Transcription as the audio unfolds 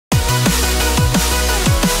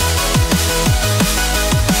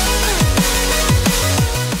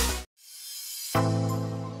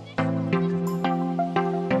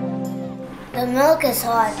milk is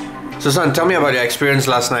hot. So son, tell me about your experience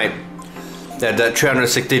last night. That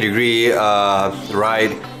 360-degree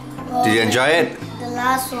ride. Did you enjoy it? The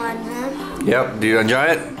last one, huh? Yep. Did you enjoy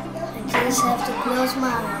it? I just have to close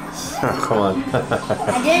my eyes. Come on.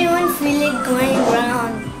 I didn't even feel it going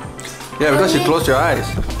round. Yeah, because you closed your eyes.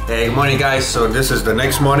 Hey, good morning guys. So this is the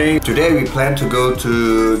next morning. Today we plan to go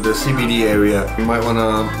to the CBD area. We might want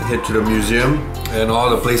to head to the museum and all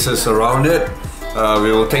the places around it.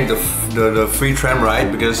 We will take the free tram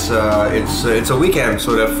ride because it's a weekend,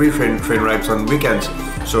 so there are free train rides on weekends.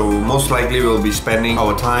 So most likely we'll be spending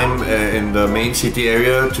our time in the main city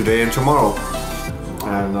area today and tomorrow.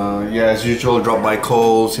 And yeah, as usual, drop by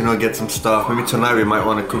Coles, you know, get some stuff. Maybe tonight we might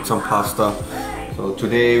want to cook some pasta. So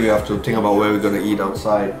today we have to think about where we're gonna eat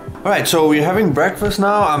outside. Alright, so we're having breakfast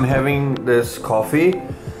now. I'm having this coffee.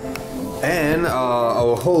 And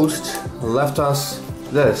our host left us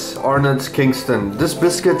this, Arnott's Kingston. These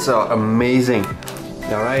biscuits are amazing.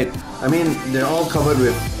 Alright, I mean, they're all covered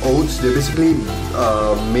with oats. They're basically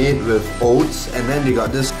made with oats, and then they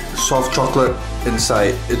got this soft chocolate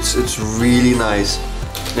inside. It's really nice.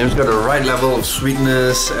 And it's got the right level of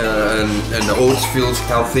sweetness, and the oats feels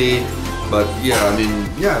healthy. But yeah, I mean,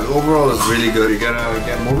 yeah, overall it's really good. We're gonna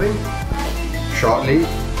get moving shortly.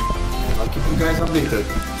 I'll keep you guys updated.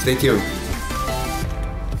 Stay tuned.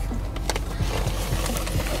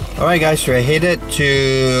 Alright guys, we're headed to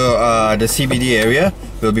the CBD area.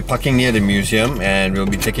 We'll be parking near the museum and we'll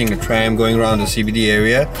be taking the tram going around the CBD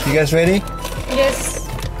area. You guys ready? Yes.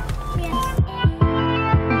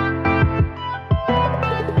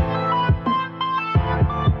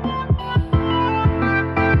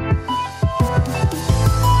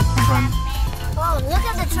 Oh, look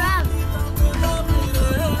at the tram.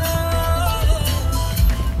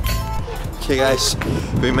 Okay guys,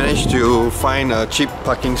 we managed to find a cheap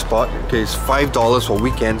parking spot. Okay, it's $5 for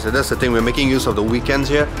weekends. And that's the thing, we're making use of the weekends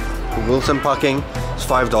here. Wilson parking is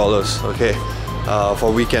 $5, okay,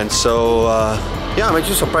 for weekends. So yeah, I'm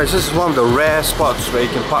actually surprised. This is one of the rare spots where you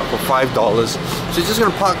can park for $5. So you're just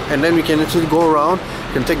gonna park and then we can actually go around.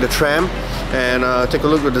 You can take the tram and take a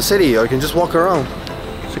look at the city, or you can just walk around.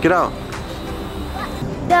 Check it out.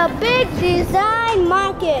 The Big Design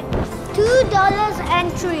Market. $2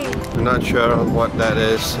 entry. I'm not sure what that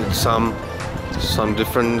is. It's some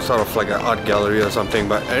different sort of like an art gallery or something.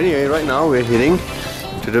 But anyway, right now we're heading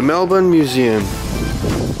to the Melbourne Museum.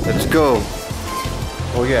 Let's go.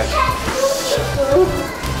 Oh yeah.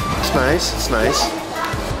 It's nice. It's nice.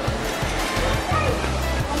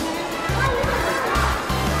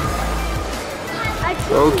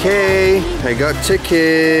 Okay, I got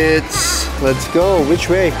tickets. Let's go. Which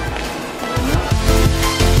way?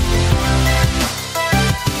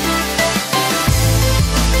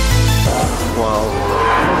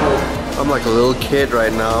 I'm like a little kid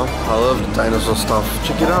right now. I love the dinosaur stuff.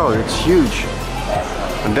 Check it out, it's huge.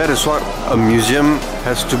 And that is what a museum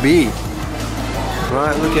has to be.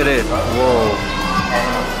 Right, look at it. Whoa.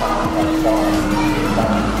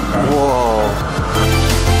 Whoa.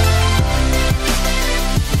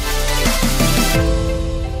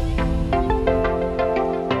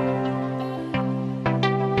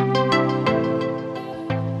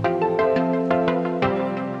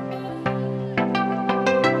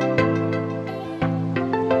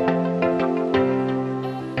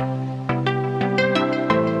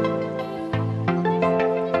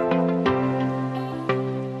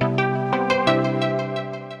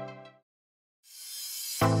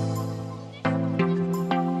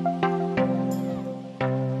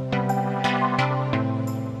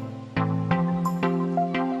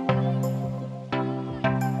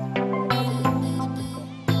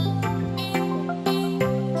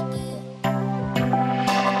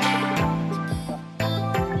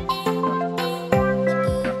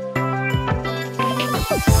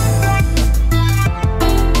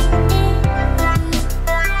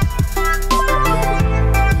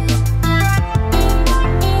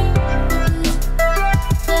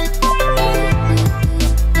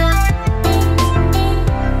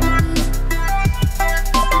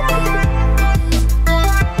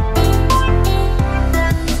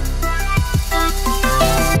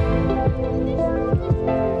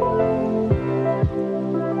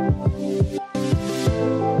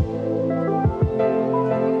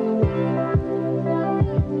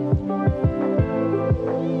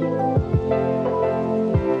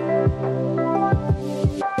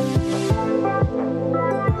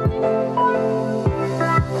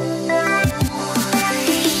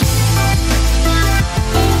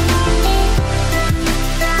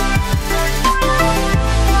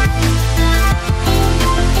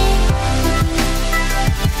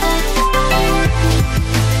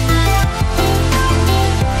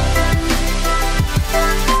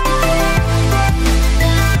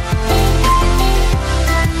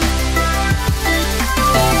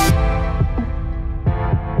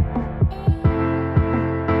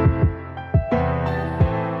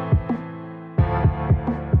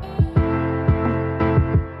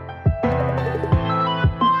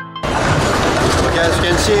 As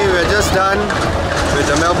you can see, we're just done with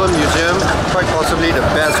the Melbourne Museum, quite possibly the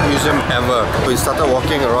best museum ever. We started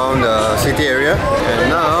walking around the city area and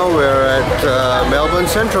now we're at Melbourne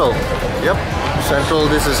Central. Yep, Central,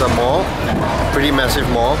 this is a mall, pretty massive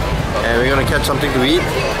mall, and we're gonna catch something to eat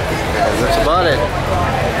and that's about it.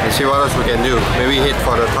 And see what else we can do. Maybe hit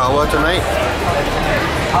for the tower tonight.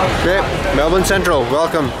 Okay, Melbourne Central,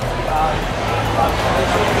 welcome.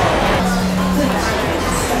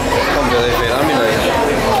 Can't believe it, I'm in a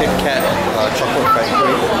Kitkat chocolate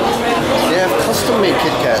factory. They have custom-made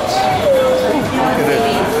KitKats. Look at it.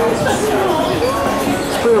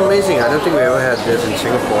 It's pretty amazing. I don't think we ever had this in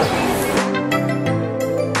Singapore.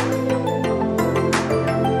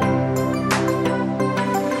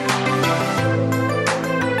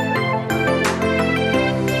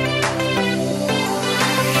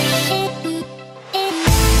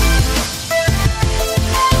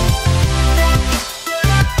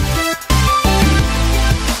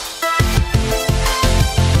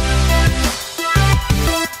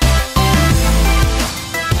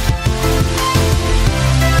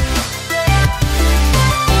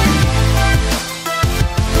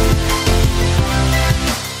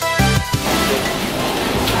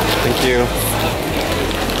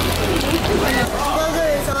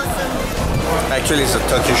 Actually, it's a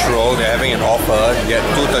Turkish roll. They're having an offer. You get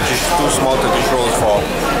two small Turkish rolls for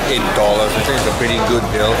 $8. I think it's a pretty good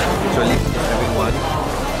deal. So Lee is having one,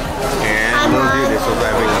 and Mildy is also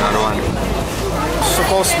having another one. So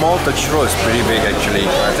for small Turkish roll is pretty big actually.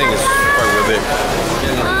 I think it's quite worth it.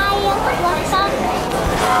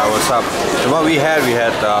 What's up? So what we had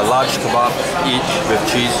large kebab each with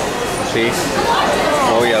cheese. See?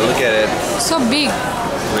 Oh yeah, look at it. So big.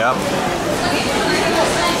 Yep.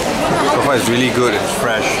 So far it's really good, it's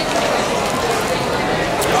fresh.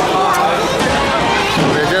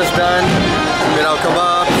 We're just done with our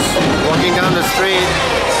kebabs, walking down the street.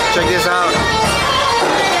 Check this out.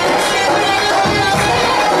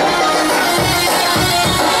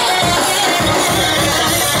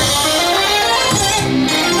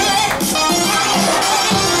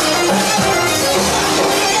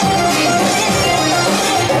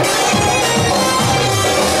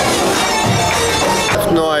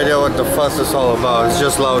 No idea what the fuss is all about. It's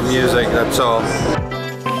just loud music, that's all.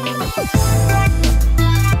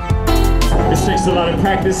 This takes a lot of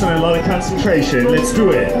practice and a lot of concentration. Let's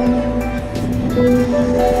do it.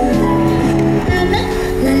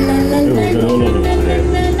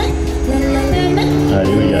 Alright,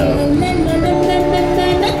 here we go.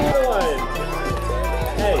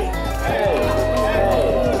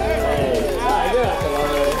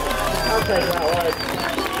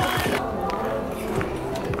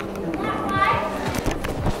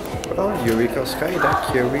 Eureka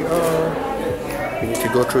Skydeck, here we are. We need to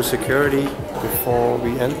go through security before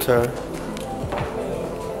we enter.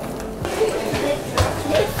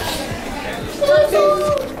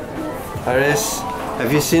 Iris,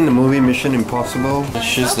 have you seen the movie Mission Impossible?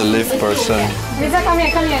 She's the lift person. Lisa, come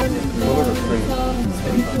here, come here. Look at the thing.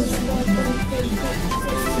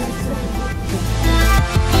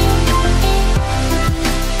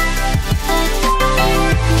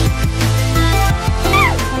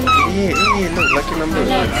 Hey, look, lucky number.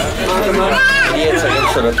 Idiots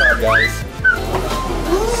are to the top, guys.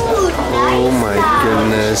 Oh my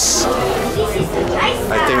goodness.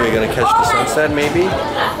 I think we're gonna catch the sunset, maybe?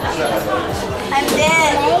 I'm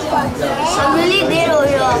dead. I'm really dead over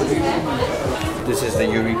here. This is the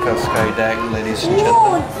Eureka Skydeck, ladies and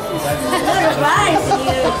gentlemen.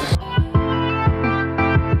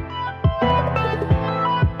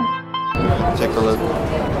 Take a look.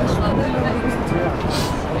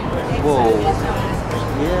 Whoa.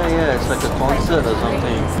 Yeah, it's like a concert or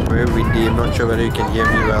something. Very windy, I'm not sure whether you can hear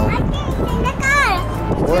me well.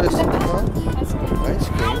 What is it called? Ice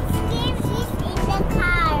cream?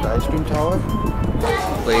 The ice cream tower?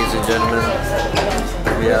 Ladies and gentlemen,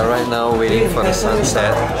 we are right now waiting for the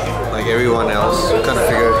sunset. Like everyone else, kind of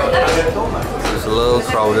figured it's a little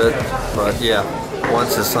crowded, but yeah,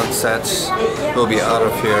 once the sun sets, we'll be out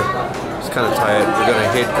of here. It's kind of tired. We're gonna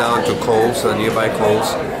head down to Coles, the nearby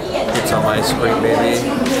Coles. Get some ice cream maybe.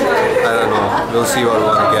 I don't know. We'll see what we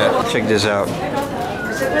want to get. Check this out.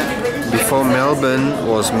 Before Melbourne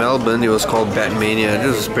was Melbourne, it was called Batmania.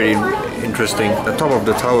 This is pretty interesting. The top of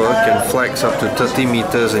the tower can flex up to 30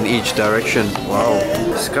 meters in each direction. Wow.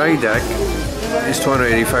 Skydeck is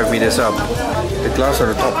 285 meters up. The glass on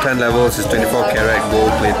the top 10 levels is 24 karat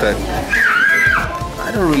gold plated.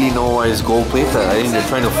 I don't really know why it's gold plated. I think they're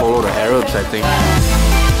trying to follow the Arabs, I think.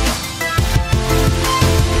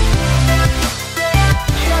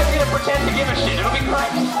 Pretend to give a shit, it'll be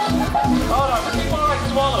great. Hold on, before I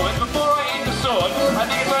swallow it, before I eat the sword,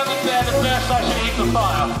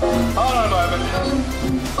 fire. Hold on a moment.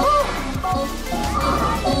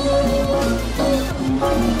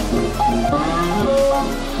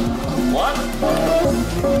 One, two,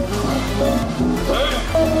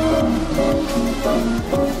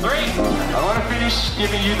 three. I want to finish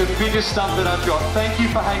giving you the biggest stuff that I've got. Thank you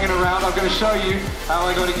for hanging around. I'm going to show you how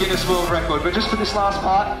I got a Guinness World Record. But just for this last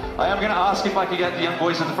part, I am going to ask if I can get the young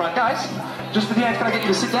boys at the front. Guys, just for the end, can I get you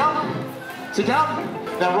to sit down? Sit down.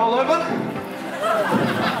 Now roll over.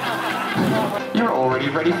 You're already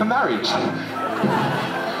ready for marriage.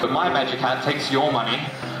 But my magic hat takes your money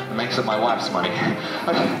and makes it my wife's money.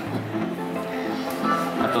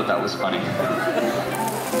 I thought that was funny.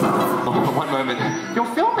 Oh, one moment. You're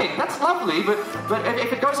filming. That's lovely, but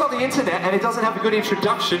if it goes on the internet and it doesn't have a good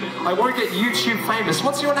introduction, I won't get YouTube famous.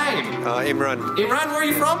 What's your name? Imran. Imran, where are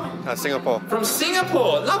you from? Singapore. From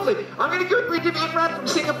Singapore. Lovely. I'm going to give Imran from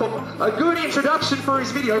Singapore a good introduction for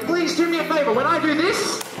his video. Please do me a favor. When I do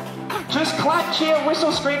this, just clap, cheer,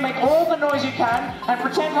 whistle, scream, make all the noise you can, and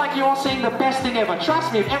pretend like you're seeing the best thing ever.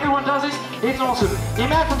 Trust me, if everyone does this, it's awesome.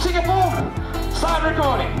 Imran from Singapore, start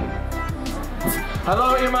recording.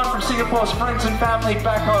 Hello, Iman from Singapore's friends and family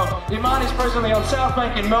back home. Iman is presently on South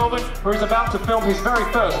Bank in Melbourne, where he's about to film his very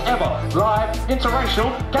first ever live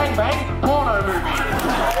interracial gangbang porno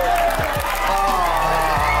movie.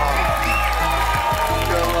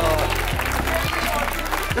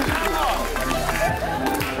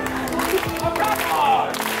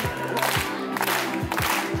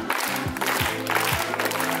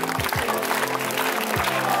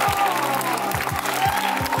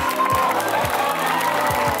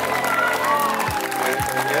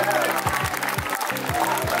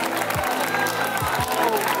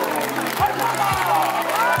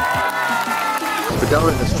 Down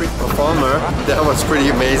with the street performer. That was pretty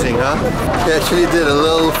amazing, huh? He actually did a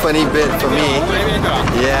little funny bit for me.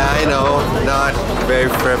 Yeah, I know, not very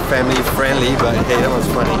family friendly, but hey, that was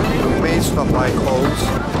funny. We may stop by Coles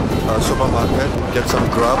supermarket, get some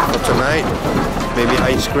grub for tonight. Maybe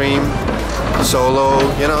ice cream, Solo,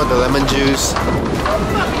 you know, the lemon juice.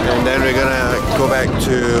 And then we're gonna go back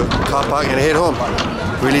to car park and head home.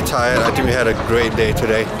 Really tired. I think we had a great day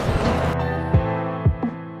today.